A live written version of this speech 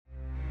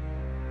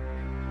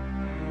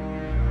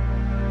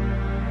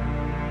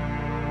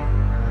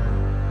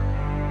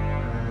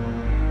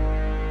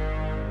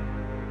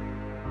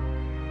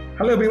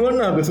Hello everyone,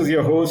 this is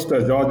your host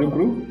George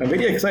Ukru. I'm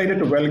very excited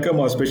to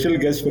welcome our special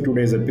guest for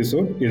today's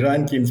episode,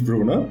 Eran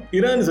Kinsbruner.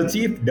 Eran is a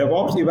Chief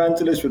DevOps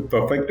Evangelist with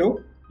Perfecto.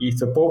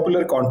 He's a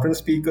popular conference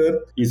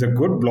speaker, he's a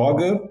good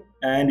blogger,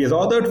 and he has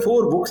authored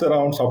 4 books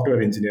around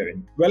software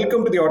engineering.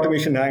 Welcome to the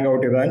Automation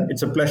Hangout, Eran.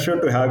 It's a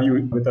pleasure to have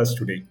you with us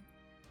today.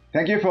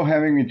 Thank you for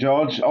having me,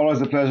 George. Always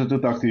a pleasure to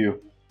talk to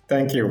you.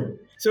 Thank you.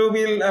 So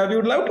we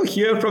would love to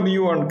hear from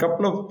you on a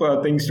couple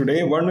of things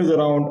today. One is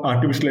around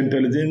artificial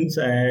intelligence,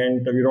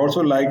 and we'd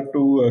also like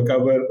to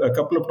cover a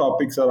couple of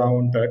topics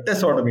around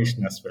test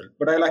automation as well.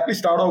 But I'll actually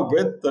start off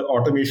with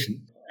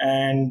automation.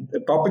 And the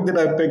topic that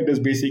I picked is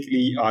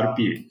basically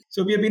RPA.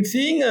 So we have been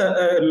seeing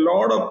a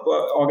lot of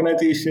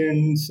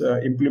organizations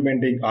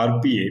implementing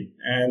RPA,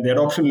 and the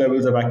adoption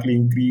levels have actually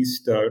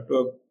increased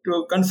to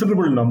a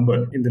considerable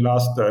number in the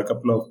last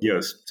couple of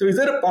years. So is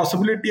there a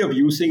possibility of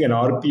using an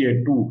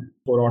RPA tool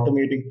for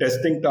automating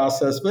testing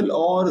tasks as well,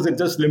 or is it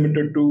just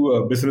limited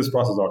to business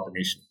process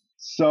automation?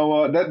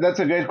 So that's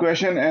a great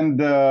question.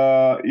 And,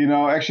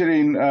 actually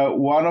in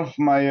one of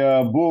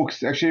my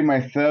books, actually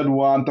my third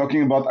one,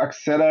 talking about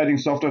accelerating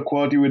software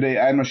quality with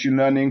AI and machine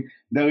learning,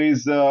 there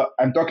is,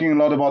 I'm talking a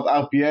lot about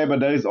RPA, but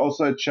there is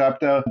also a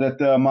chapter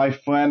that my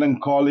friend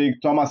and colleague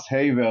Thomas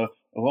Haver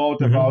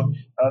wrote about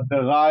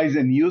the rise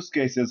and use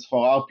cases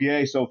for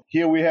RPA. So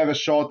here we have a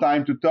short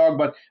time to talk,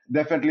 but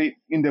definitely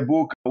in the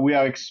book, we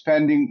are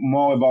expanding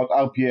more about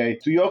RPA.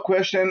 To your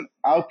question,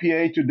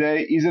 RPA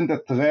today isn't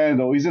a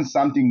trend or isn't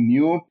something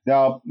new. There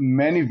are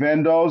many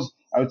vendors,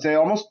 I would say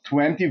almost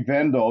 20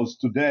 vendors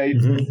today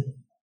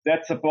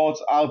that supports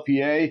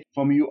RPA,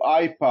 from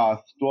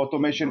UiPath to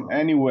Automation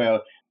Anywhere.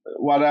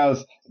 What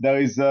else?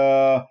 There is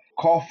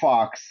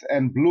Kofax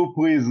and Blue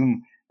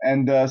Prism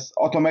and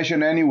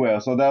Automation Anywhere.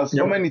 So there are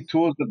so many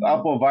tools that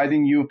are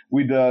providing you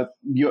with the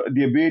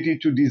ability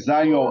to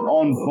design your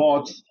own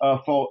bots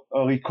for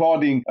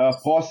recording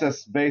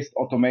process-based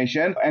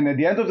automation. And at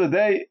the end of the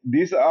day,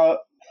 these are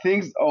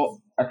things or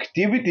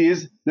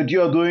activities that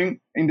you are doing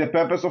in the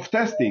purpose of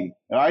testing,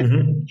 right?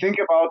 Think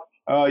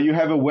about you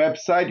have a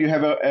website, you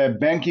have a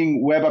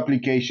banking web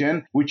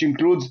application, which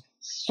includes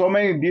so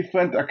many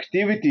different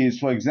activities.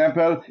 For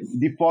example,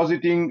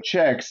 depositing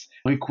checks,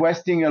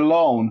 requesting a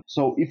loan.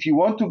 So if you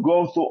want to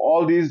go through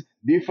all these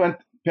different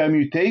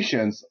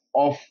permutations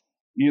of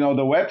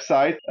the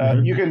website,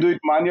 you can do it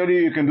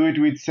manually, you can do it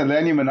with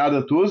Selenium and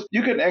other tools.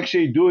 You can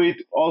actually do it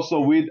also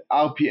with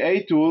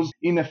RPA tools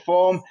in a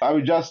form. I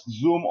will just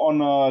zoom on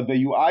the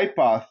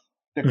UiPath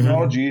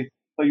technology.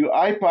 So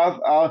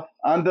UiPath are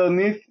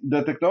underneath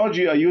the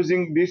technology are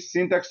using this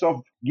syntax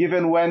of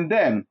given, when,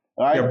 then.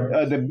 Right?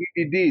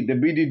 The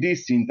BDD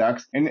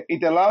syntax. And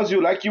it allows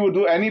you, like you would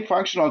do any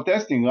functional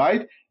testing,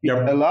 right? It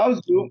allows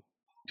you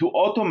to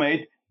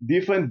automate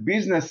different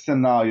business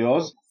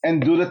scenarios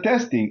and do the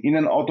testing in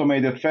an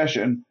automated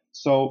fashion.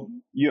 So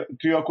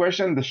to your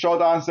question, the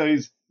short answer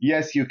is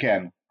yes, you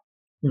can.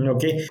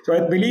 Okay. So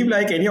I believe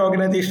like any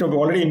organization have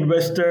already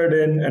invested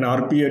in an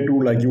RPA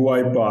tool like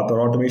UiPath or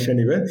Automation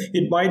Anywhere,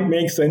 it might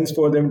make sense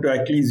for them to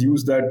actually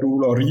use that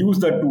tool or reuse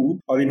that tool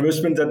or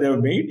investments that they have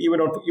made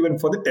even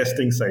for the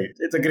testing side.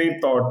 It's a great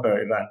thought,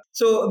 Eran.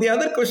 So the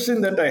other question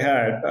that I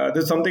had,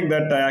 there's something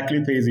that I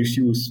actually face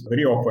issues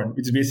very often,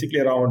 which is basically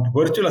around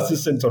virtual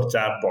assistants or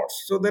chatbots.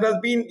 So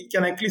you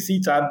can actually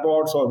see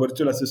chatbots or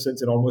virtual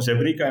assistants in almost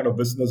every kind of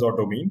business or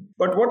domain.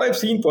 But what I've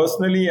seen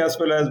personally, as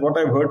well as what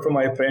I've heard from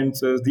my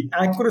friends, is the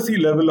accuracy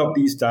level of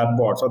these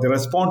chatbots or the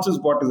responses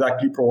what is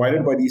actually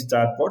provided by these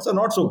chatbots are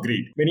not so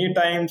great. Many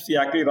times you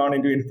actually run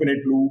into infinite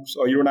loops,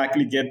 or you don't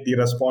actually get the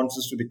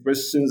responses to the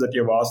questions that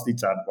you have asked the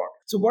chatbot.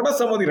 So what are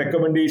some of the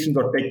recommendations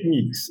or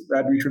techniques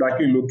that we should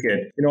actually look at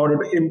in order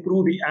to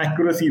improve the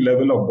accuracy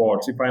level of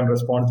bots if I'm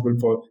responsible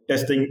for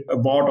testing a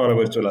bot or a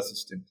virtual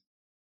assistant?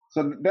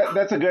 So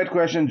that's a great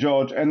question,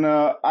 George. And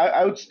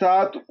I would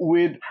start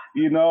with,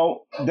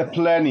 the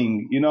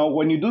planning.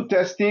 When you do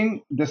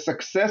testing, the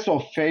success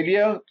or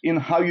failure in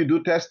how you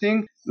do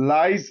testing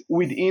lies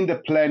within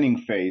the planning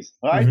phase,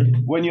 right?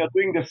 When you're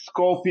doing the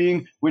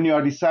scoping, when you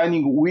are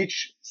deciding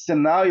which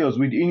scenarios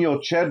within your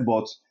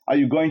chatbots are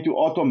you going to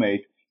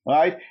automate,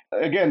 right?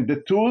 Again,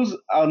 the tools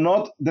are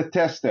not the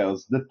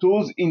testers. The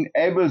tools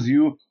enables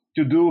you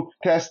to do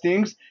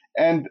testings.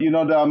 And,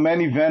 there are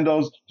many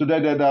vendors today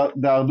that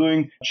are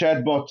doing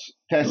chatbot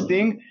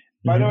testing.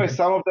 By the way,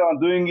 some of them are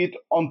doing it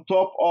on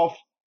top of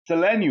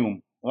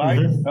Selenium, right?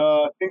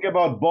 Think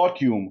about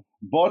Botium.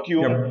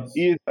 Botium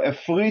is a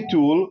free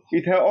tool.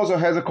 It also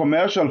has a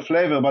commercial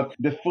flavor, but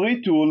the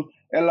free tool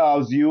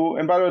allows you,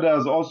 and by the way,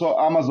 there's also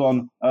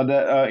Amazon.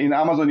 In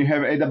Amazon, you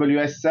have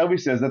AWS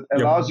services that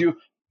allows you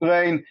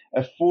train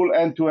a full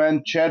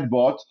end-to-end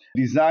chatbot,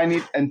 design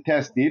it and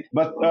test it.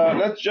 But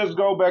let's just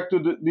go back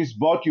to this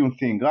Botium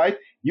thing, right?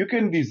 You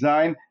can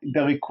design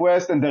the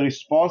request and the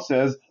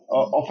responses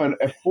of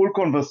a full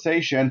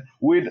conversation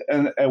with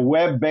a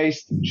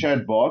web-based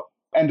chatbot,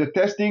 and the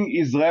testing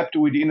is wrapped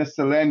within a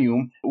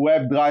Selenium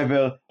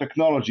WebDriver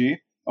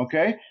technology,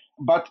 okay?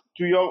 But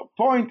to your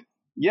point,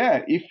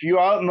 if you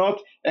are not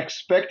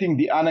expecting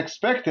the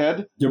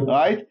unexpected,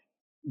 right?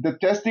 the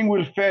testing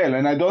will fail.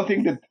 And I don't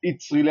think that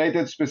it's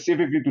related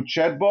specifically to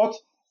chatbots.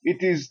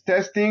 It is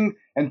testing,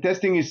 and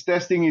testing is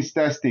testing is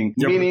testing.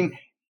 Yep. Meaning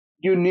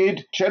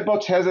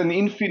chatbots has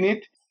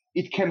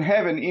it can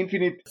have an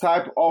infinite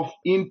type of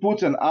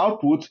inputs and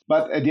outputs,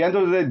 but at the end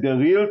of the day, the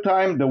real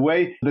time, the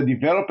way the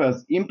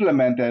developers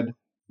implemented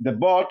the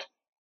bot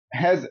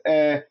has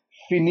a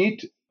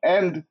finite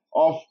end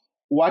of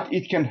what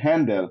it can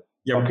handle.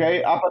 Yep.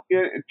 Okay, up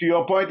until, to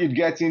your point, it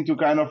gets into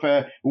kind of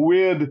a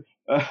weird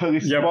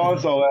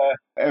response, or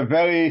a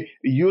very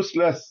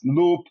useless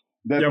loop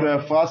that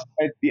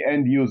frustrates the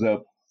end user.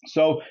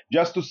 So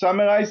just to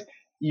summarize,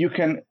 you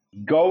can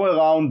go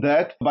around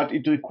that, but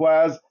it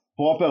requires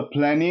proper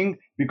planning,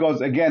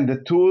 because again,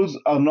 the tools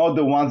are not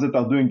the ones that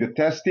are doing the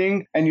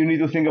testing, and you need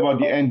to think about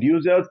the end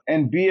users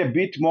and be a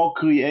bit more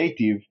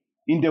creative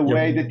in the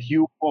way that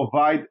you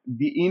provide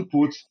the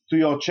inputs to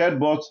your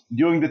chatbots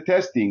during the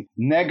testing.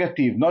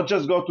 Negative, not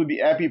just go to the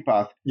happy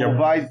path.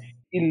 Provide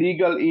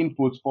illegal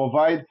inputs,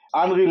 provide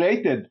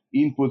unrelated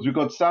inputs,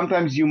 because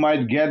sometimes you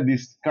might get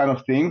these kind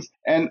of things.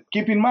 And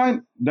keep in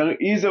mind, there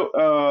is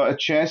a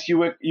chance you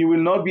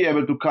will not be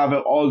able to cover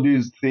all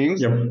these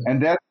things.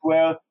 And that's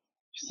where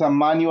some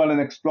manual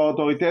and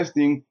exploratory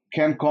testing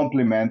can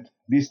complement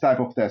this type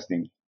of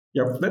testing.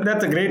 Yeah,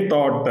 that's a great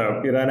thought,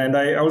 Eran. And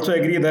I also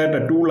agree that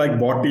a tool like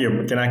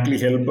Botium can actually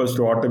help us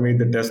to automate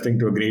the testing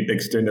to a great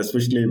extent,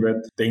 especially with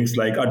things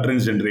like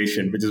utterance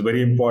generation, which is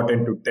very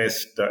important to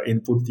test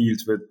input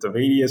fields with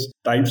various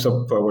types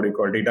of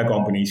data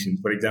combinations.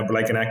 For example,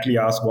 I can actually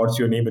ask what's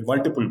your name in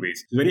multiple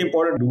ways. It's very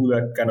important to do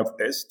that kind of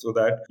test so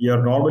that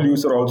your normal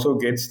user also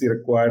gets the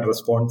required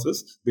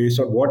responses based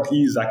on what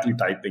he is actually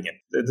typing in.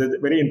 It's a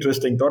very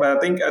interesting thought. I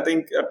think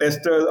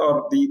testers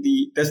or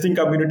the testing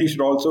community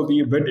should also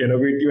be a bit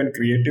innovative and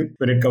creative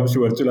when it comes to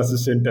virtual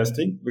assistant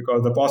testing,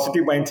 because the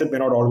positive mindset may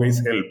not always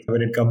help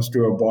when it comes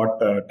to a bot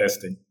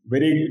testing.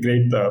 Very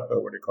great,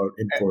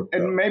 input.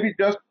 And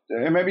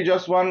maybe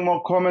just one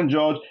more comment,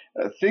 George.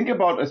 Think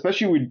about,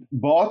 especially with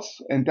bots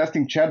and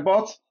testing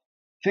chatbots,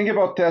 think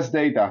about test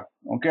data,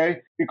 okay?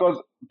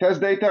 Because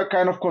test data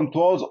kind of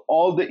controls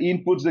all the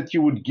inputs that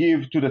you would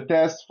give to the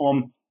test,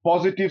 from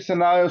positive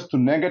scenarios to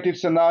negative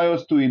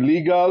scenarios to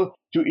illegal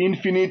to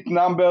infinite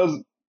numbers.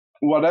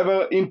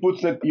 Whatever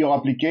inputs that your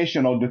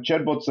application or the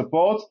chatbot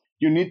supports,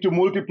 you need to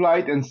multiply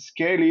it and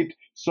scale it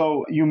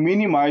so you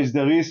minimize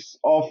the risks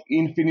of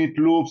infinite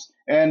loops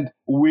and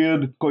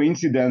weird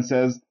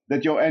coincidences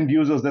that your end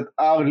users that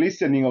are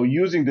listening or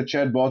using the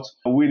chatbots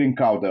will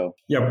encounter.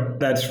 Yep,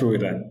 that's true,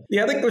 Eran. The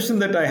other question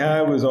that I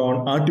have is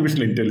on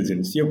artificial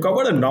intelligence. You've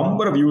covered a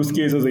number of use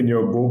cases in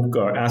your book,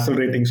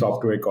 Accelerating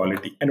Software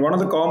Quality. And one of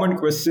the common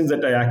questions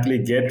that I actually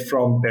get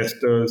from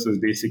testers is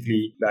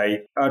basically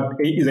like,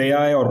 is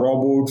AI or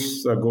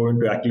robots going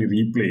to actually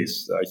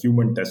replace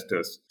human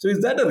testers? So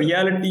is that a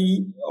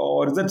reality,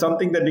 or is that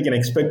something that we can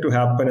expect to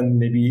happen in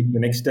maybe the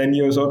next 10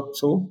 years or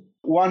so?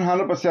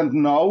 100%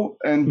 no.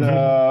 And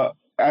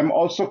I'm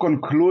also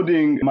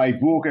concluding my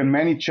book and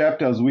many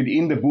chapters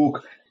within the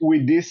book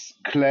with this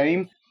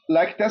claim.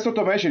 Like test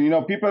automation,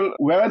 people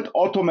weren't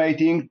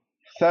automating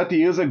 30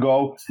 years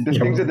ago the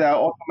things that they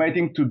are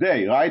automating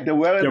today, right? There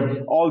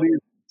weren't all these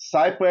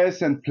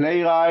Cypress and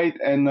Playwright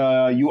and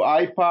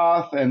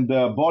UiPath and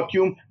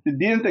Botium. They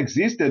didn't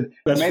exist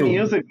many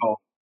years ago.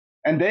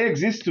 And they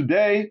exist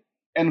today.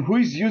 And who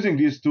is using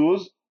these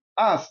tools?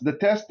 Us, the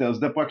testers,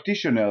 the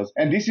practitioners.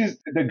 And this is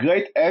the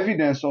great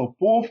evidence or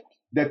proof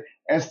that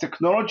as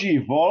technology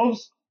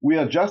evolves, we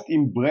are just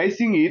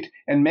embracing it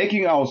and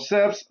making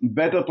ourselves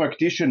better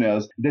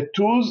practitioners. The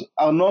tools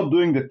are not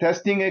doing the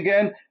testing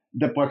again.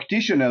 The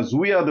practitioners,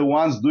 we are the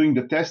ones doing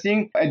the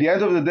testing. At the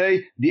end of the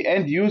day, the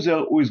end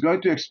user who is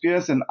going to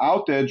experience an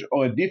outage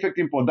or a defect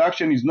in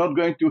production is not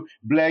going to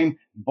blame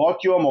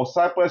Botium or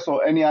Cypress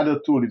or any other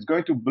tool. It's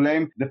going to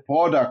blame the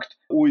product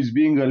who is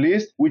being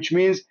released, which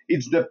means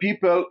it's the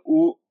people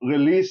who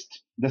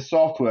released the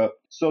software.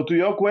 So to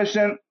your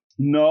question,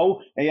 no,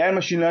 AI and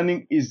machine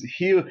learning is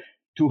here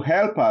to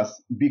help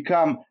us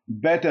become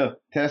better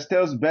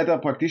testers, better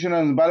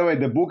practitioners. And by the way,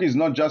 the book is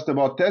not just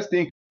about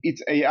testing.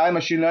 It's AI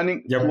machine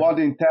learning throughout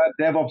the entire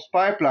DevOps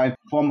pipeline,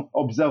 from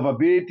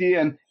observability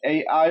and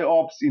AI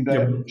ops in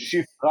the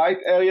shift right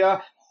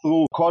area,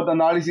 through code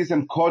analysis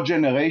and code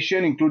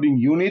generation, including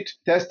unit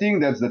testing,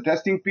 that's the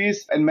testing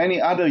piece, and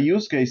many other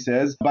use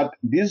cases. But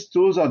these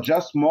tools are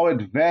just more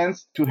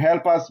advanced to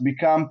help us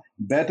become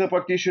better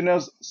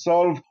practitioners,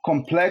 solve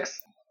complex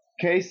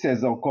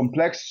cases or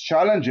complex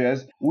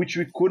challenges which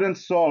we couldn't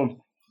solve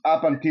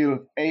up until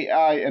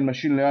AI and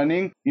machine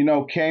learning,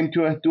 came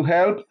to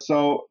help.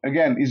 So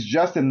again, it's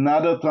just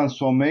another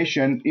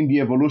transformation in the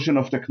evolution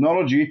of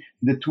technology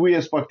that we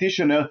as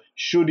practitioners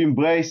should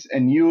embrace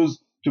and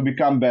use to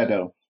become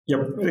better. Yep,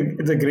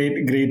 it's a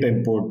great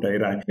input,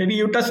 Iran. Maybe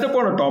you touched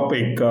upon a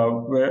topic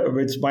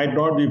which might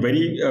not be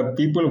very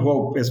people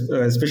who,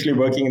 especially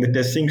working in the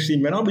testing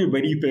stream, may not be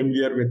very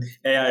familiar with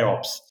AI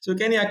ops. So,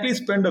 can you actually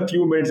spend a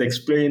few minutes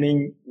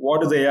explaining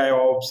what is AI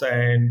ops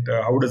and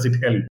how does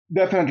it help?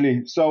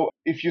 Definitely. So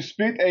if you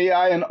split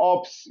AI and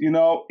ops,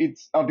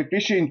 it's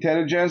artificial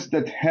intelligence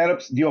that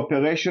helps the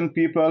operation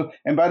people.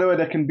 And by the way,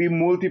 there can be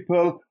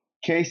multiple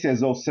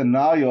cases or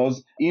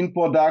scenarios in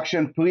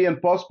production, pre and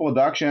post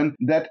production,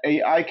 that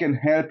AI can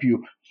help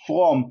you,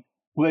 from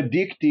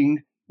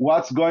predicting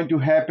what's going to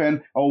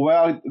happen or where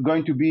are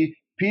going to be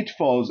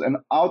pitfalls and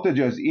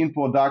outages in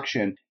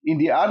production. In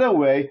the other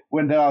way,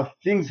 when there are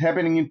things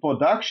happening in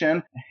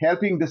production,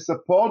 helping the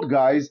support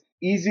guys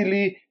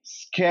easily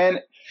scan,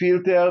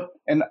 filter,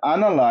 and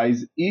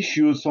analyze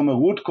issues from a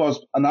root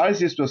cause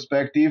analysis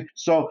perspective,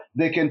 so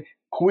they can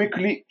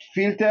quickly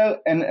filter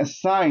and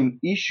assign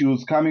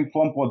issues coming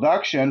from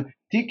production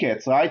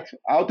tickets, right?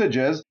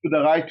 Outages to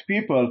the right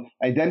people,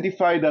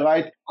 identify the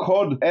right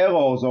code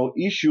errors or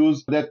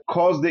issues that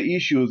cause the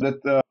issues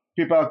that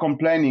people are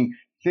complaining.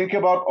 Think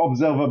about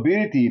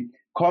observability.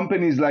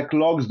 Companies like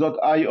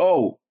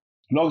Logs.io.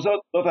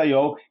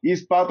 Logs.io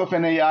is part of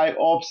an AI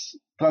ops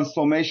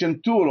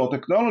transformation tool or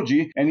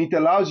technology, and it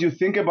allows you to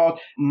think about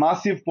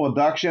massive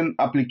production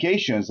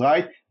applications,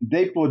 right?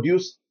 They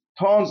produce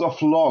tons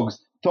of logs,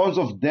 tons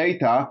of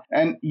data,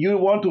 and you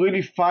want to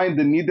really find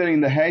the needle in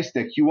the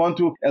haystack. You want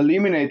to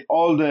eliminate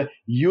all the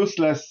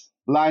useless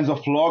lines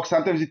of logs.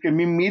 Sometimes it can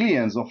be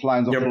millions of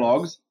lines of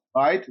logs,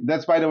 right?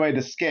 That's, by the way,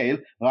 the scale,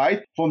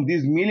 right? From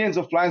these millions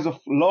of lines of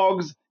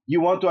logs,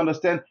 you want to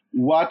understand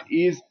what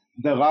is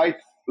the right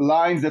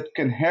lines that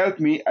can help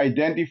me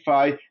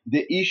identify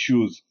the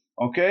issues,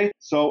 okay?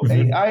 So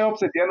AI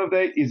Ops at the end of the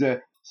day is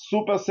a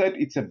superset,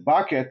 it's a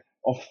bucket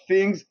of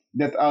things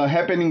that are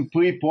happening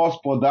pre-post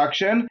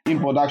production, in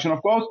production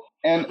of course,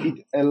 and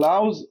it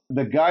allows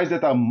the guys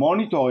that are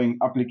monitoring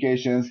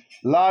applications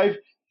live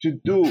to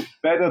do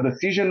better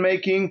decision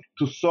making,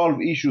 to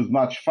solve issues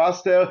much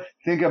faster.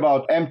 Think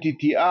about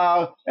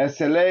MTTR,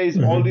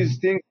 SLAs, all these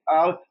things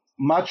are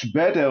much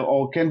better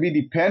or can be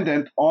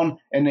dependent on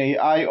an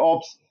AI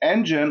ops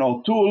engine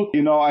or tool.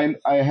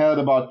 I heard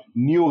about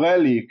New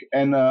Relic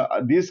and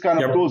these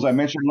kind of tools. I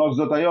mentioned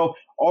Logs.io.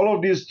 All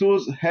of these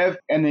tools have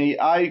an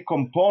AI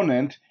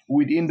component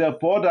within their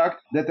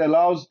product that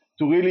allows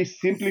to really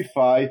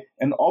simplify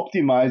and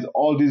optimize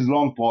all these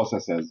long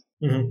processes.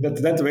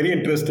 That's very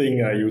interesting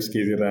use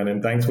case, Iran,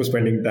 and thanks for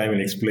spending time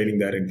and explaining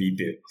that in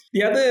detail.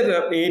 The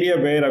other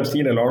area where I've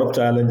seen a lot of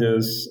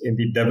challenges in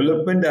the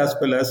development as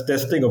well as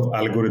testing of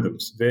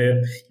algorithms,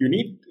 where you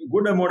need a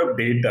good amount of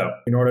data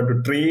in order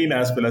to train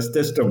as well as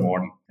test a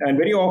model. And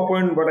very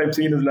often what I've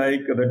seen is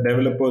like the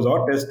developers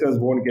or testers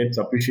won't get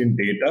sufficient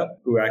data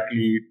to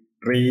actually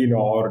train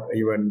or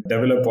even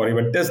develop or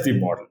even test the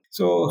model.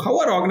 So how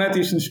are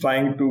organizations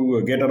trying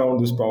to get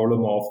around this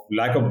problem of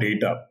lack of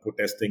data for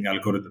testing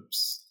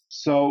algorithms?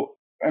 So,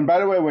 and by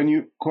the way, when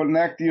you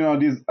connect,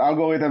 these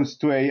algorithms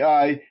to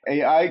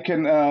AI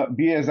can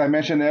be, as I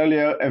mentioned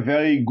earlier, a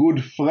very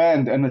good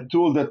friend and a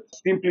tool that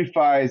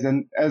simplifies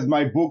and, as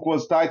my book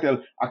was titled,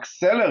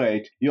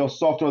 accelerate your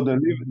software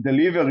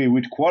delivery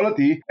with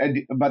quality,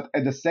 but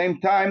at the same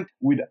time,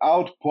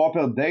 without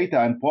proper data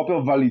and proper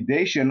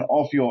validation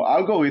of your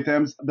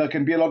algorithms, there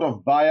can be a lot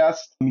of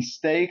bias,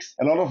 mistakes,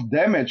 a lot of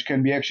damage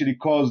can be actually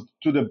caused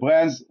to the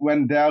brands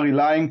when they are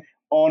relying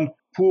on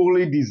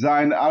poorly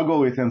designed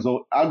algorithms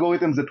or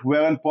algorithms that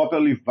weren't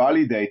properly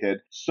validated.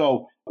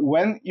 So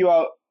when you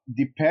are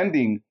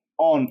depending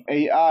on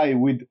AI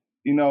with,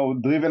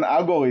 driven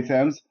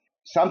algorithms,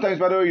 sometimes,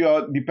 by the way, you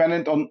are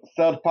dependent on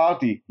third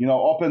party,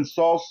 open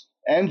source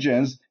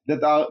engines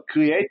that are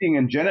creating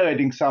and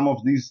generating some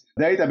of these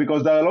data,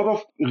 because there are a lot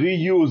of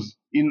reuse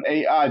in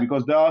AI,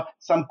 because there are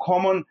some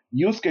common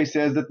use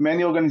cases that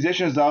many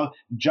organizations are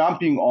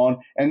jumping on,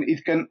 and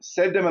it can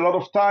save them a lot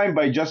of time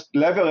by just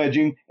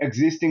leveraging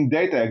existing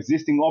data,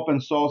 existing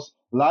open source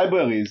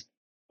libraries.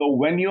 So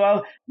when you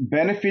are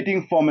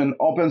benefiting from an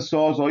open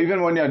source, or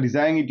even when you are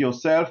designing it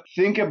yourself,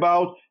 think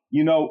about,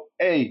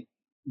 A,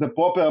 the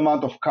proper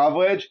amount of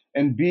coverage,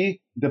 and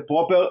B, the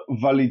proper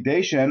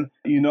validation,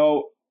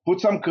 put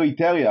some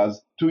criterias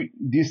to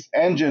this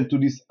engine, to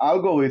this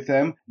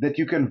algorithm that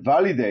you can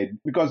validate,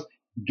 because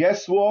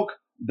guesswork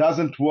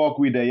doesn't work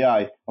with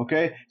AI,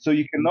 okay? So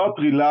you cannot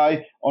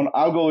rely on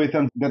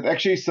algorithms that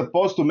actually is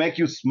supposed to make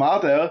you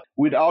smarter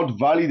without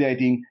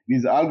validating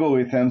these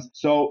algorithms.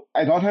 So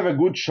I don't have a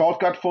good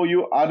shortcut for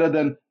you other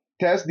than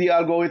test the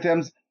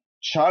algorithms,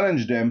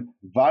 challenge them,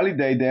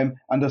 validate them,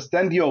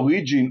 understand the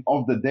origin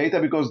of the data,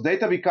 because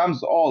data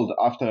becomes old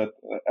after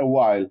a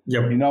while.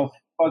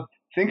 But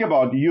think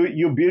about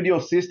you build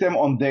your system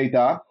on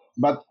data,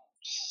 but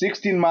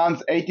 16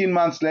 months, 18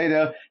 months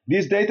later,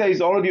 this data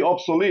is already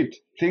obsolete.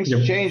 Things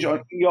change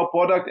on your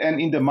product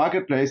and in the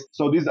marketplace.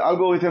 So these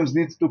algorithms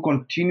need to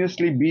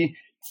continuously be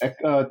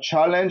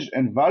challenged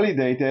and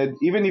validated,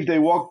 even if they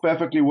work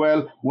perfectly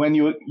well when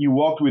you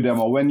worked with them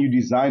or when you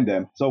designed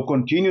them. So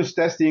continuous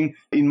testing,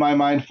 in my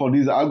mind, for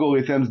these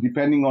algorithms,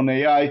 depending on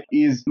AI,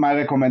 is my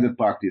recommended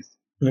practice.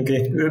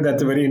 Okay,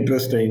 that's a very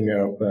interesting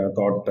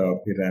thought,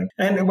 Eran.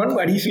 And one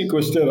additional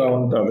question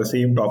around the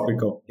same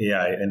topic of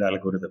AI and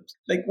algorithms.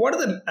 Like, what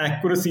are the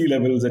accuracy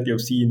levels that you've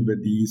seen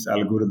with these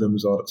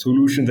algorithms or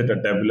solutions that are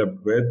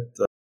developed with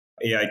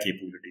AI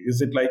capability?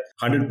 Is it like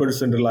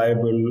 100%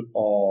 reliable,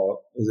 or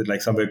is it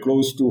like somewhere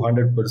close to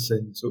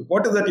 100%? So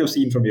what is that you've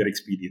seen from your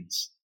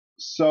experience?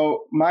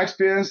 So my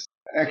experience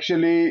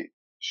actually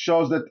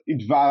shows that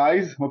it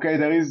varies. Okay,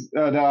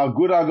 there are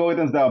good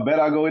algorithms, there are bad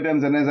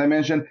algorithms, and as I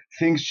mentioned,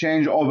 things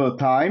change over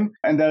time.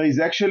 And there is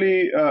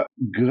actually a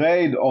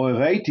grade or a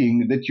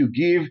rating that you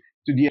give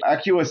to the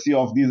accuracy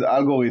of these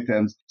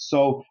algorithms.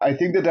 So I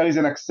think that there is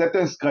an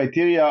acceptance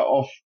criteria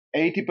of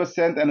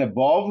 80% and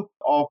above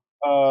of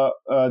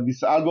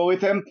this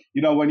algorithm.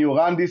 When you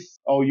run this,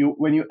 or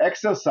when you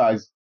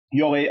exercise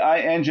your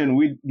AI engine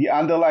with the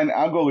underlying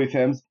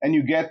algorithms and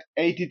you get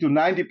 80 to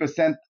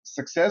 90%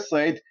 success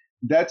rate,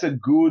 that's a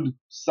good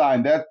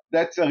sign.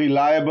 That's a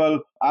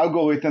reliable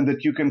algorithm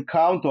that you can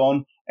count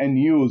on and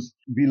use.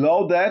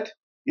 Below that,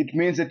 it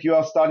means that you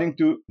are starting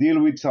to deal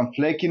with some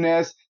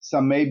flakiness,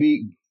 some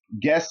maybe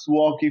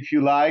guesswork, if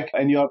you like,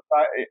 and you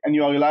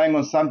are relying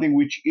on something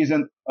which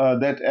isn't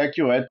that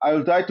accurate. I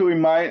will try to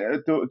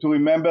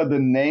remember the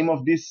name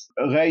of this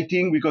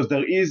rating, because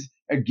there is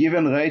a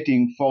given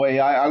rating for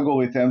AI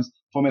algorithms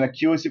from an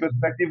accuracy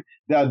perspective.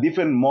 There are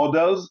different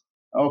models,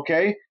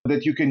 okay,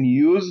 that you can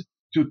use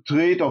to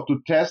treat or to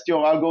test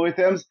your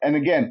algorithms. And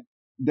again,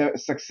 the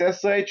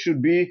success rate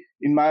should be,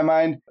 in my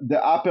mind,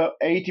 the upper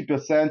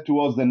 80%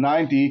 towards the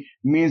 90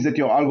 means that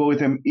your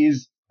algorithm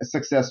is a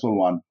successful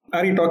one.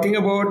 Are you talking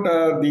about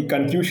the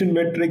confusion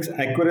metrics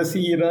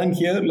accuracy, Eran,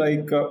 here?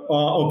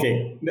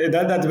 Okay,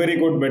 that's very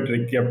good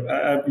metric. Yep,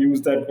 I've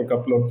used that for a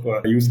couple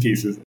of use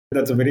cases.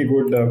 That's a very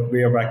good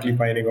way of actually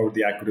finding out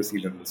the accuracy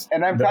levels.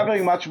 And I'm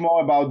covering much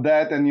more about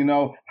that, and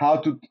how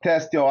to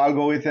test your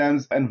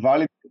algorithms and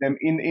validate them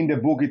in the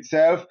book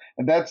itself.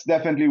 And that's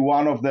definitely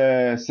one of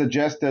the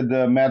suggested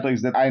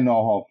metrics that I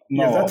know of.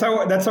 Yes,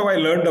 that's how I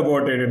learned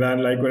about it.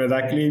 And like when I was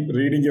actually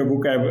reading your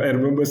book, I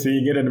remember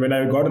seeing it, and when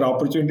I got an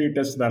opportunity to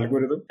test the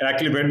algorithm, I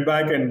actually went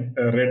back and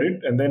read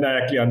it, and then I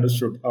actually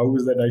understood how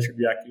is that I should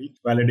be actually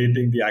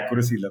validating the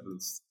accuracy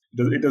levels.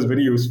 It was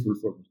very useful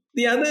for me.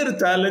 The other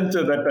challenge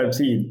that I've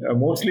seen,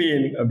 mostly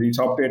in the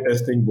software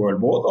testing world,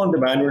 both on the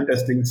manual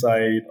testing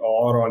side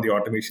or on the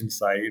automation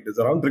side, is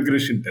around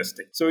regression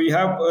testing. So you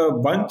have a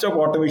bunch of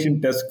automation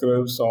test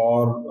scripts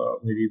or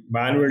maybe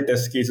manual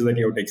test cases that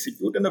you have to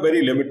execute in a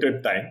very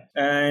limited time.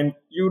 And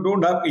you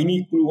don't have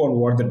any clue on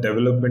what the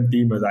development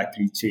team has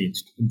actually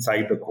changed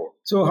inside the code.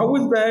 So how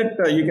is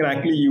that you can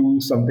actually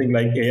use something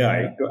like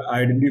AI to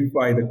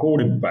identify the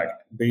code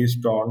impact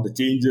based on the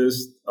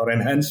changes or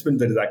enhancement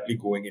that is actually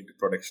going into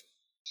production?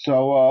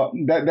 So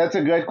that's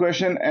a great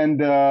question.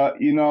 And,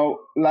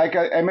 like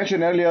I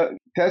mentioned earlier,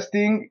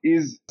 testing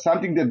is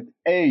something that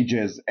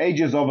ages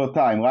over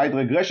time, right?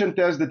 Regression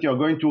tests that you're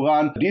going to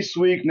run this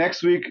week,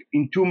 next week,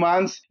 in 2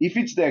 months, if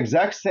it's the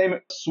exact same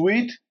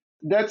suite,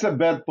 that's a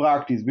bad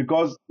practice,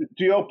 because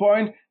to your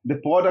point, the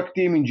product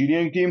team,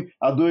 engineering team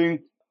are doing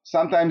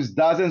sometimes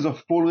dozens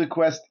of pull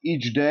requests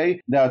each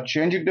day. They are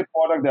changing the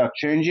product. They are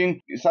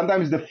changing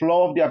sometimes the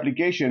flow of the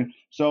application.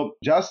 So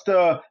just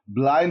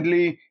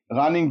blindly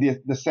running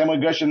the same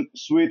regression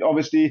suite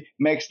obviously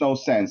makes no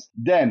sense.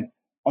 Then,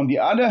 on the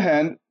other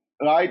hand,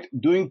 right,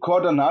 doing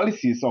code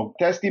analysis or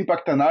test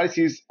impact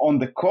analysis on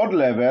the code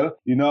level,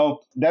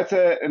 that's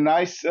a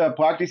nice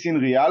practice in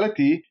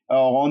reality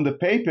or on the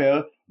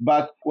paper.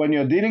 But when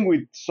you're dealing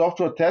with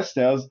software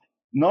testers,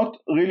 not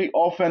really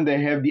often they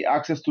have the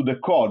access to the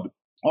code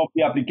of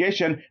the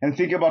application. And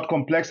think about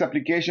complex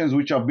applications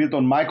which are built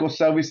on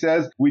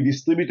microservices with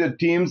distributed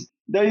teams.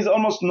 There is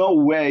almost no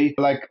way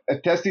like a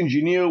test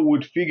engineer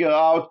would figure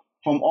out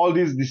from all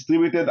this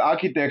distributed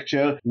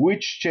architecture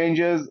which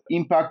changes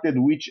impacted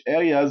which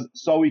areas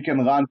so we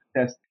can run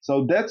tests.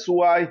 So that's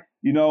why,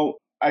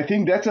 I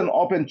think that's an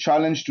open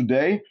challenge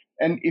today.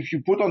 And if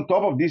you put on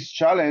top of this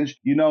challenge,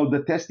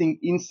 the testing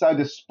inside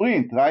the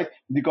sprint, right?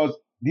 Because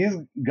these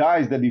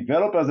guys, the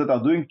developers that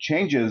are doing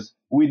changes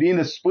within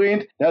a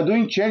sprint, they are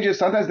doing changes.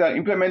 Sometimes they are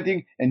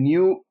implementing a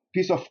new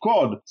piece of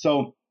code.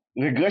 So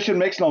regression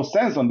makes no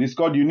sense on this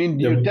code. You need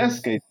new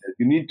test cases.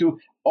 You need to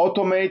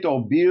automate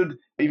or build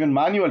even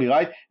manually,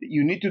 right?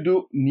 You need to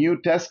do new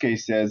test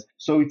cases.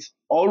 So it's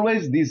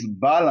always this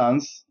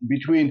balance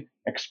between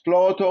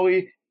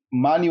exploratory,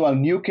 manual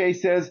new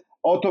cases,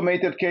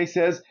 automated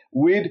cases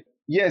with,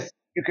 yes,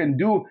 you can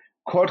do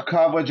code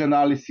coverage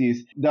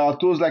analysis. There are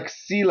tools like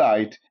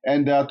C-Lite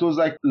and there are tools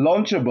like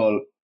Launchable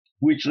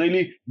which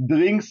really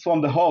drinks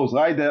from the hose,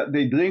 right?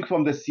 They drink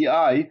from the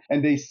CI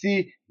and they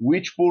see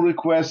which pull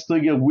requests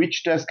trigger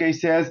which test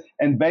cases.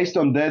 And based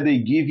on that, they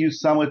give you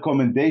some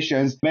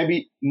recommendations,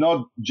 maybe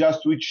not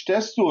just which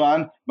tests to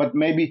run, but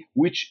maybe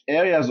which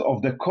areas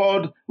of the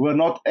code were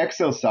not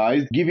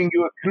exercised, giving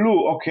you a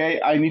clue,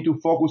 okay, I need to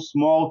focus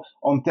more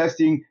on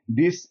testing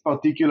this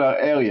particular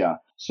area.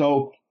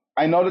 So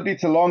I know that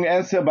it's a long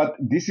answer, but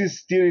this is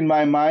still in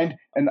my mind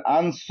an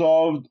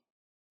unsolved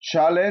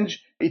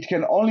challenge. It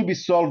can only be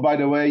solved, by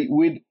the way,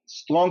 with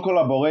strong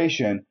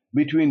collaboration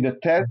between the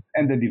test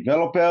and the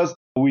developers,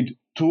 with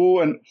true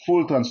and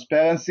full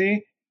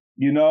transparency.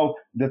 You know,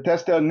 the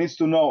tester needs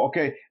to know,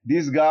 okay,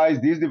 these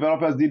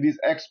developers did this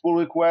X pull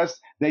request,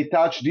 they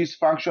touch these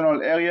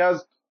functional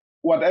areas.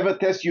 Whatever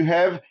test you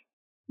have,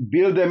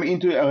 build them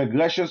into a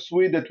regression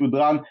suite that would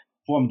run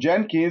from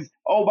Jenkins.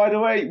 Oh, by the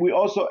way, we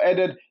also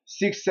added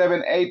 6,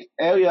 7, 8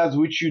 areas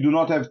which you do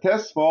not have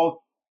tests for.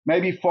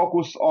 Maybe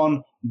focus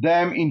on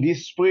them in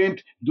this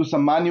sprint, do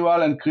some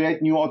manual and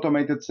create new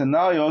automated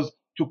scenarios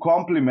to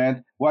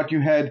complement what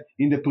you had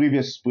in the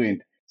previous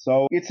sprint.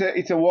 So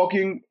it's a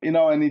working,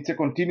 and it's a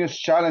continuous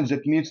challenge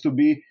that needs to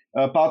be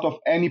part of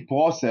any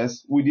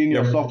process within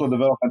your software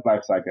development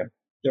lifecycle.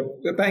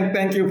 Yep.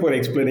 Thank you for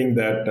explaining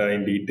that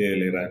in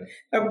detail, Eran.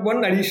 I have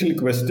one additional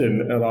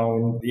question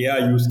around the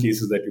AI use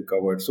cases that you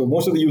covered. So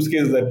most of the use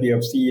cases that we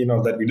have seen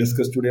or that we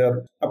discussed today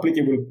are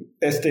applicable to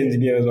test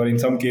engineers, or in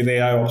some cases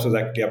AI ops is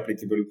actually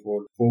applicable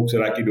for folks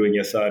who are actually doing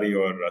SRE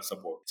or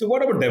support. So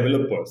what about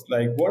developers?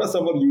 Like, what are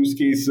some of the use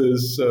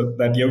cases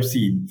that you have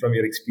seen from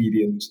your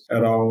experience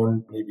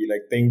around maybe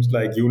like things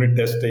like unit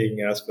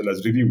testing as well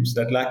as reviews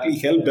that will actually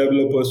help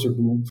developers to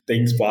do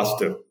things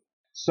faster?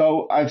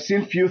 So I've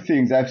seen few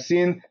things. I've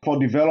seen for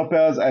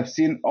developers, I've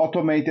seen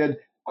automated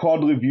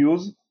code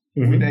reviews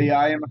with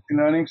AI and machine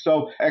learning.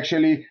 So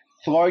actually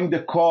throwing the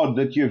code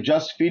that you've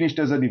just finished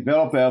as a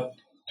developer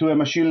to a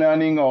machine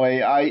learning or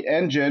AI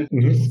engine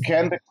to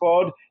scan the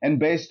code and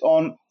based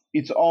on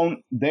its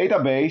own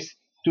database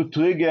to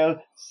trigger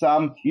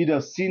some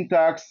either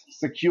syntax,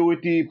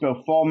 security,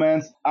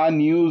 performance,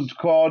 unused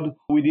code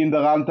within the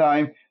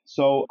runtime.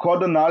 So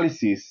code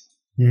analysis.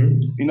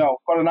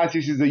 Code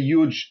analysis is a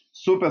huge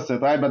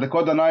superset, right? But the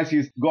code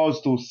analysis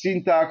goes to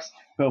syntax,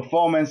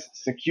 performance,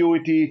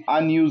 security,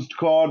 unused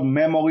code,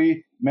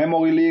 memory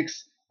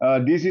leaks.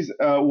 This is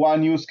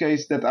one use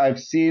case that I've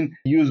seen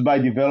used by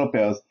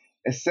developers.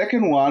 A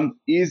second one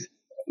is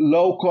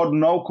low code,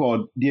 no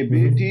code, the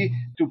ability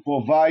to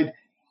provide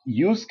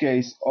use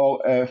case or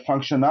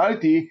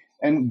functionality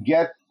and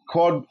get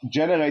code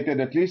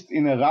generated, at least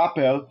in a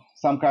wrapper,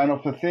 some kind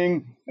of a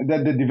thing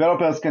that the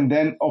developers can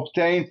then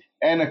obtain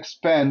and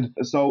expand.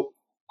 So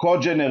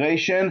code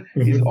generation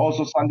is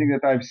also something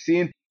that I've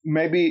seen,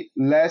 maybe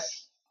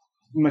less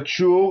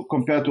mature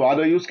compared to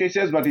other use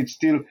cases, but it's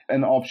still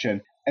an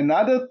option.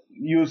 Another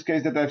use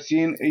case that I've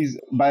seen is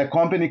by a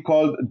company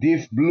called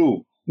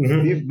DivBlue.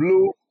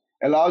 DivBlue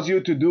allows you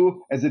to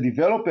do, as a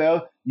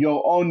developer,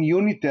 your own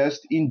unit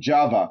test in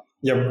Java.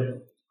 Yep.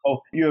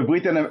 So you have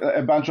written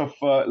a bunch of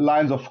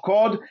lines of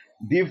code.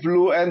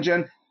 DivBlue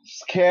engine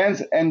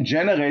scans and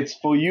generates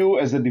for you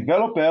as a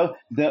developer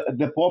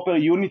the proper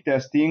unit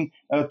testing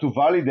to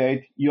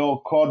validate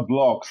your code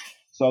blocks.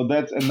 So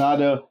that's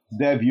another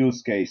dev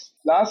use case.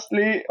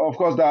 Lastly, of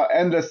course, there are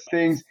endless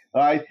things,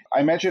 right?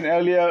 I mentioned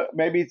earlier,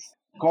 maybe it's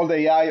called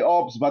AI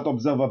ops, but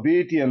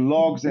observability and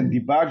logs and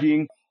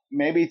debugging,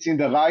 maybe it's in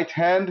the right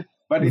hand,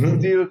 but it's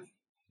still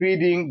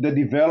feeding the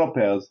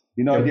developers.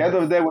 At the end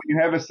of the day, when you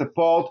have a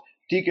support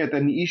ticket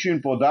and issue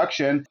in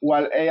production,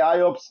 while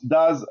AI ops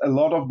does a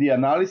lot of the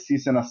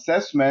analysis and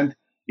assessment,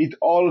 it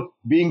all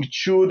being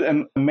chewed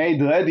and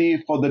made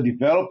ready for the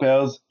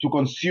developers to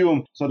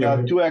consume. So there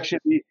are two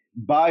actually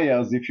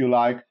buyers, if you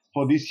like,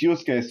 for this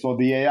use case, for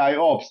the AI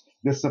ops,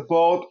 the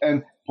support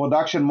and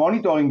production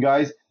monitoring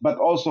guys, but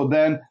also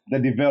then the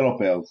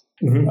developers.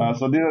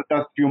 So these are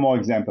just a few more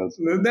examples.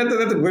 That's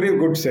a very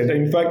good set.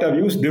 In fact, I've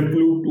used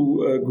DivBlue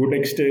to a good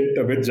extent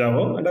with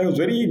Java, and I was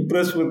very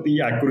impressed with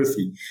the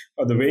accuracy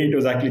of the way it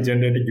was actually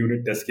generating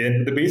unit tests.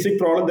 And the basic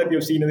problem that we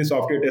have seen in the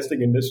software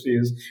testing industry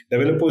is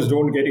developers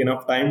don't get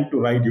enough time to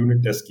write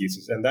unit test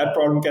cases, and that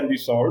problem can be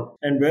solved.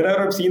 And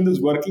wherever I've seen this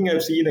working,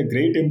 I've seen a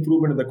great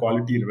improvement in the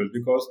quality level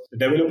because the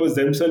developers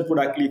themselves would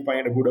actually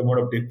find a good amount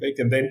of defects,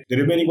 and then the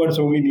remaining ones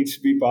only needs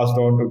to be passed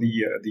on to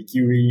the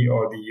QE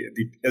or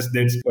the test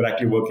that's for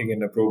actually working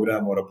in a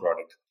program or a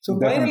product. So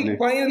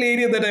final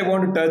area that I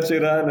want to touch,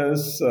 Eran,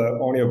 is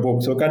on your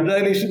book. So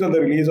congratulations on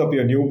the release of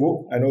your new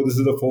book. I know this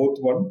is the fourth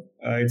one.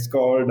 It's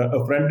called A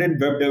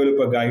Frontend Web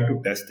Developer Guide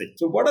to Testing.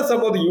 So what are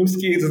some of the use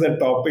cases and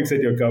topics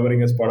that you're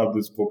covering as part of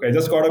this book? I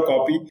just got a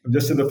copy. I'm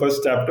just in the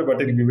first chapter,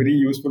 but it'll be very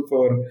useful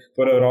for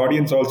our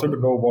audience also to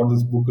know what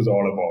this book is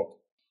all about.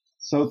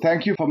 So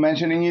thank you for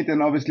mentioning it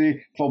and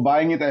obviously for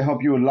buying it. I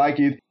hope you will like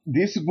it.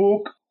 This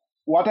book,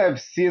 what I've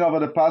seen over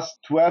the past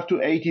 12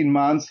 to 18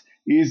 months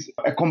is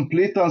a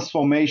complete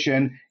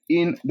transformation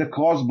in the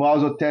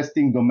cross-browser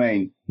testing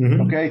domain.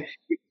 Okay,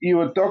 you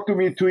would talk to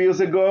me 2 years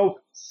ago,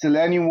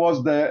 Selenium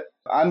was the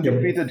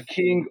undefeated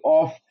king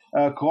of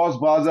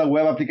cross-browser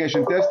web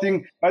application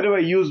testing, by the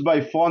way, used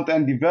by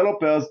front-end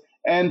developers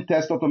and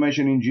test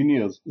automation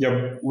engineers.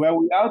 Yep. Where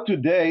we are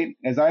today,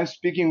 as I'm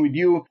speaking with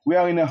you, we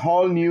are in a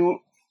whole new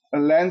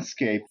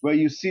landscape where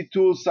you see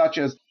tools such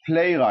as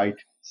Playwright,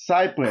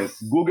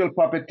 Cypress, Google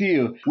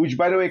Puppeteer, which,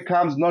 by the way,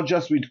 comes not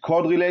just with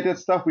code-related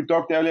stuff. We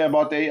talked earlier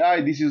about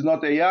AI. This is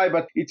not AI,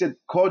 but it's a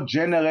code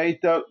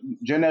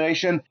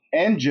generation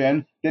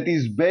engine that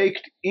is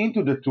baked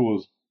into the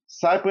tools.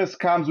 Cypress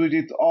comes with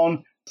its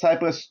own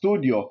Cypress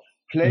Studio.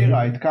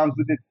 Playwright comes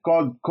with its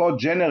code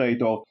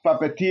generator.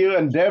 Puppeteer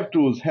and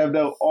DevTools have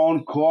their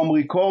own Chrome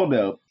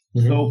recorder.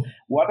 So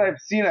what I've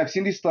seen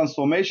this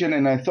transformation,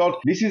 and I thought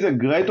this is a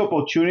great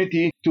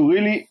opportunity to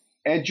really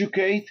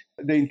educate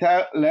the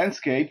entire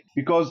landscape,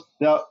 because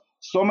there are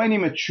so many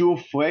mature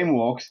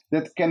frameworks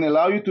that can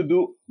allow you to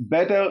do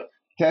better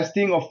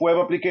testing of web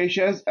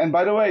applications. And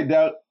by the way,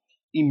 they're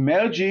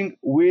emerging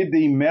with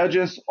the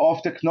emergence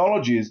of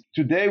technologies.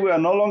 Today, we are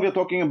no longer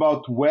talking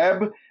about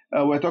web.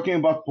 We're talking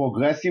about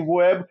progressive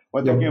web.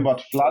 We're talking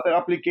about Flutter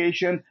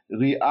application,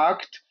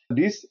 React.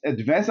 These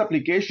advanced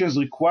applications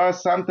require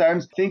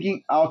sometimes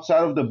thinking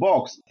outside of the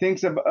box.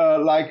 Things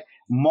like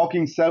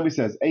mocking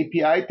services,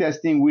 API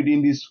testing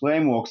within these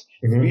frameworks,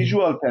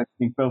 visual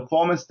testing,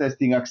 performance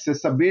testing,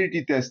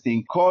 accessibility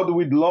testing, code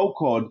with low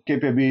code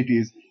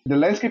capabilities. The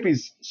landscape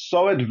is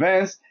so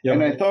advanced,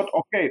 and I thought,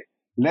 okay,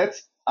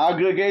 let's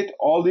aggregate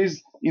all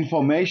this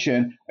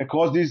information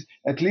across these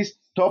at least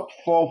top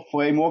 4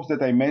 frameworks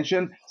that I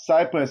mentioned,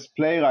 Cypress,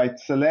 Playwright,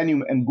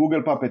 Selenium, and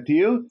Google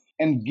Puppeteer,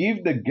 and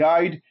give the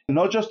guide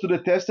not just to the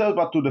testers,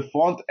 but to the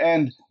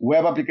front-end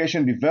web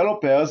application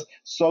developers,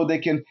 so they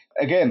can,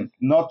 again,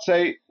 not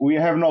say we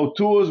have no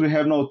tools, we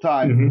have no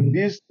time.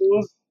 These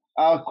tools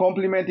are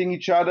complementing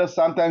each other.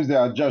 Sometimes they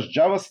are just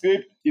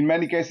JavaScript. In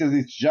many cases,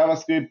 it's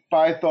JavaScript,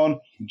 Python,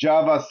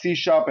 Java, C#,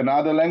 and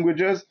other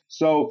languages.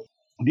 So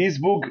this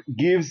book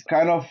gives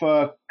kind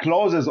of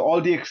closes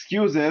all the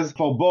excuses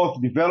for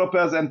both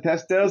developers and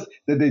testers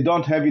that they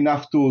don't have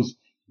enough tools.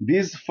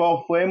 These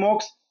 4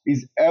 frameworks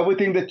is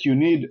everything that you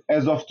need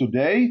as of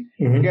today.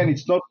 Again,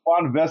 it's not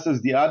one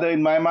versus the other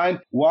in my mind.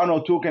 1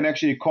 or 2 can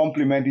actually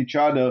complement each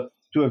other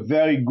to a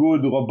very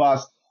good,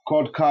 robust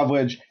code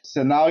coverage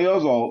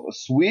scenarios or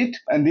suite.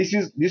 And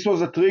this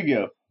was a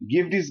trigger.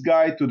 Give this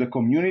guide to the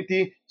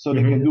community so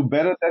they can do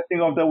better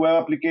testing of their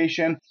web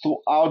application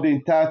throughout the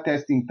entire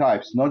testing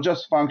types, not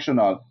just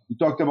functional. We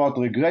talked about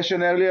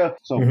regression earlier,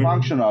 so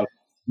functional,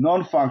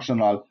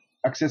 non-functional,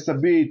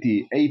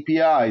 accessibility,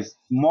 APIs,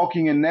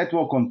 mocking and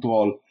network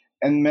control,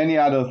 and many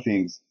other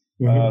things.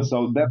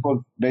 So that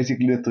was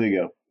basically the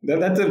trigger.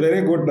 That's a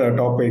very good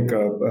topic.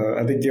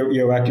 I think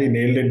you've actually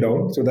nailed it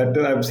down. So that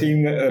I'm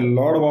seeing a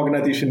lot of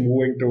organizations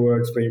moving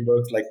towards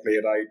frameworks like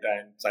Playwright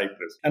and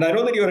Cypress. And I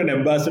know that you're an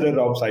ambassador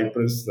of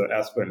Cypress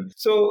as well.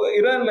 So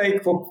Eran,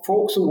 like for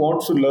folks who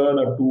want to learn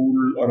a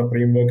tool or a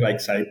framework like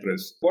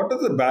Cypress, what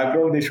is the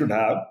background they should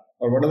have?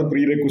 Or what are the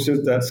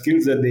prerequisites, that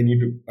skills that they need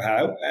to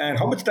have? And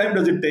how much time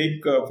does it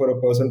take for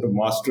a person to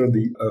master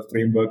the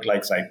framework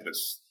like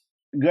Cypress?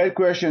 Great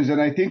questions.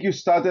 And I think you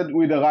started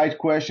with the right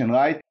question,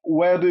 right?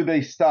 Where do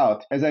they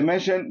start? As I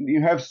mentioned,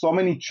 you have so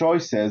many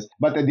choices,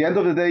 but at the end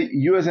of the day,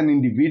 you as an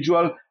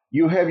individual,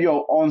 you have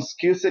your own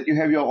skill set, you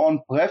have your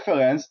own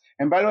preference.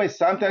 And by the way,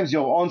 sometimes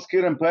your own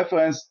skill and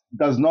preference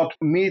does not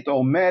meet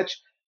or match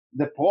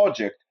the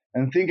project.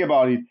 And think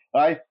about it,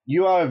 right?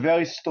 You are a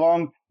very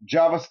strong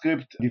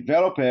JavaScript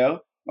developer,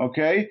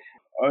 okay?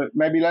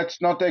 Maybe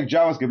let's not take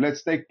JavaScript,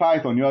 let's take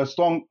Python. You're a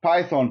strong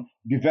Python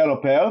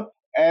developer,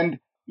 and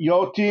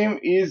your team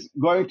is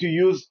going to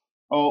use,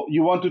 or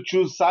you want to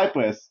choose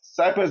Cypress.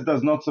 Cypress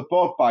does not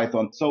support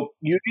Python. So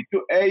you need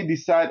to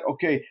decide,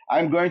 okay,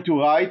 I'm going to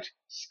write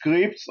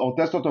scripts or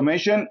test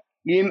automation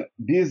in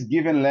this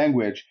given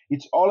language.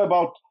 It's all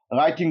about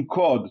writing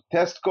code.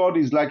 Test code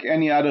is like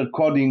any other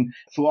coding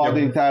throughout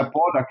the entire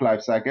product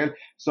lifecycle.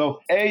 So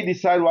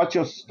decide what's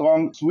your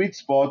strong sweet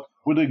spot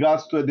with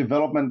regards to a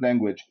development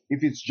language.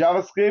 If it's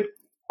JavaScript,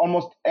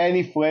 almost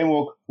any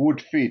framework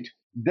would fit.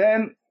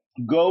 Then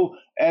go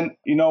and,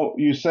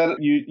 you said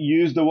you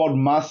use the word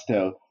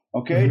master.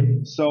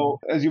 Okay, so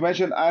as you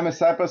mentioned, I'm a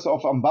I'm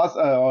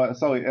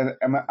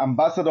an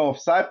ambassador of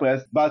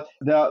Cypress, but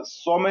there are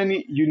so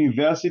many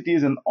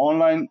universities and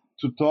online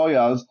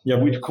tutorials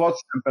with code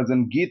samples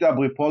and GitHub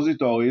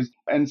repositories,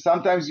 and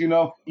sometimes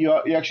you're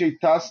actually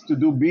tasked to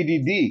do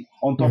BDD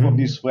on top of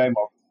this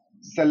framework.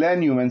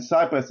 Selenium and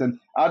Cypress and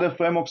other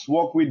frameworks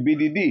work with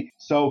BDD.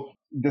 So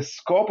the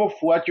scope of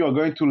what you are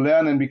going to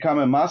learn and become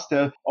a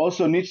master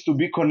also needs to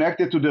be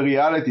connected to the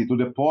reality, to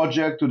the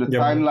project, to the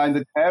timeline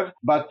that you have.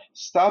 But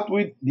start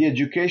with the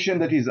education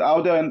that is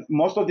out there, and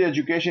most of the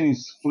education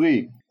is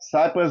free.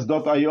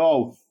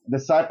 Cypress.io, the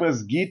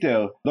Cypress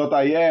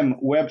Gitter.im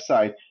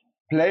website.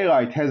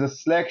 Playwright has a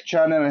Slack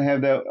channel and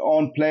have their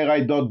own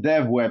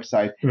Playwright.dev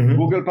website.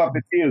 Google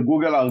Puppeteer,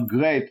 Google are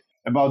great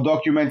about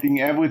documenting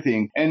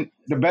everything. And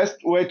the best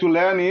way to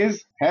learn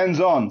is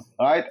hands-on,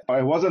 right?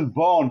 I wasn't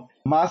born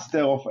master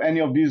of any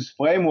of these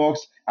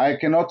frameworks. I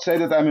cannot say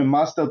that I'm a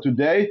master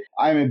today.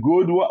 I'm a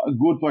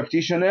good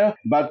practitioner,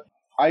 but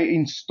I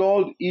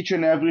installed each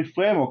and every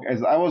framework.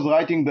 As I was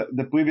writing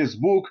the previous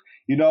book,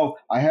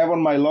 I have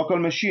on my local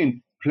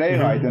machine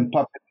Playwright and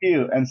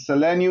Puppeteer and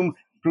Selenium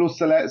plus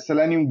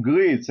Selenium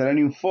Grid,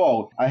 Selenium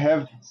 4. I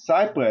have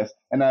Cypress,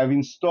 and I've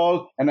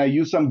installed and I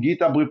use some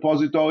GitHub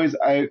repositories.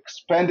 I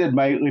expanded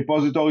my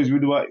repositories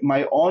with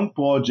my own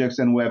projects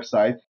and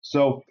website.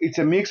 So it's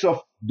a mix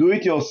of do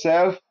it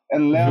yourself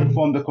and learn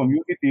from the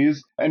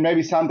communities, and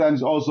maybe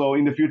sometimes also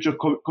in the future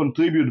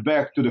contribute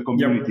back to the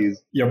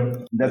communities.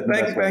 Yep.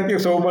 Thank you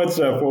so much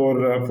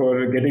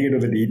for getting into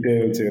the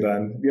details,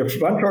 Eran. We have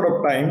run short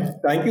of time.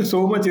 Thank you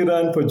so much,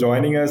 Eran, for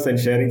joining us and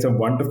sharing some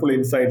wonderful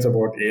insights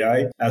about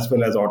AI as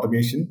well as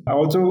automation. I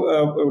also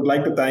would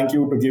like to thank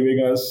you for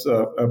giving us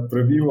a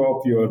preview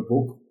of your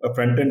book, A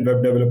Frontend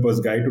Web Developer's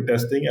Guide to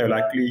Testing. I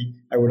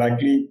would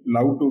actually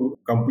love to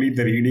complete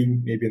the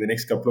reading maybe in the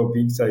next couple of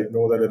weeks. I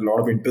know that there are a lot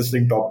of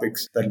interesting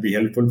topics that will be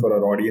helpful for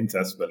our audience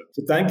as well.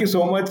 So thank you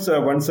so much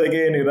once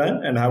again,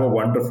 Eran, and have a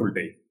wonderful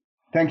day.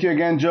 Thank you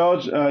again,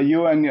 George,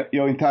 you and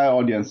your entire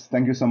audience.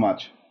 Thank you so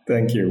much.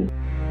 Thank you.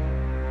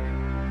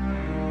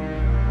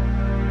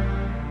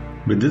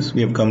 With this,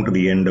 we have come to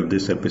the end of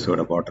this episode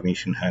of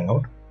Automation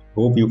Hangout.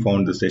 Hope you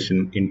found the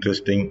session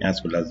interesting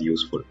as well as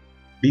useful.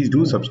 Please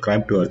do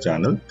subscribe to our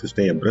channel to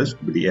stay abreast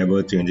with the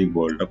ever-changing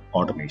world of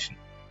automation.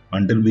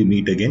 Until we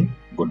meet again,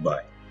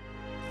 goodbye.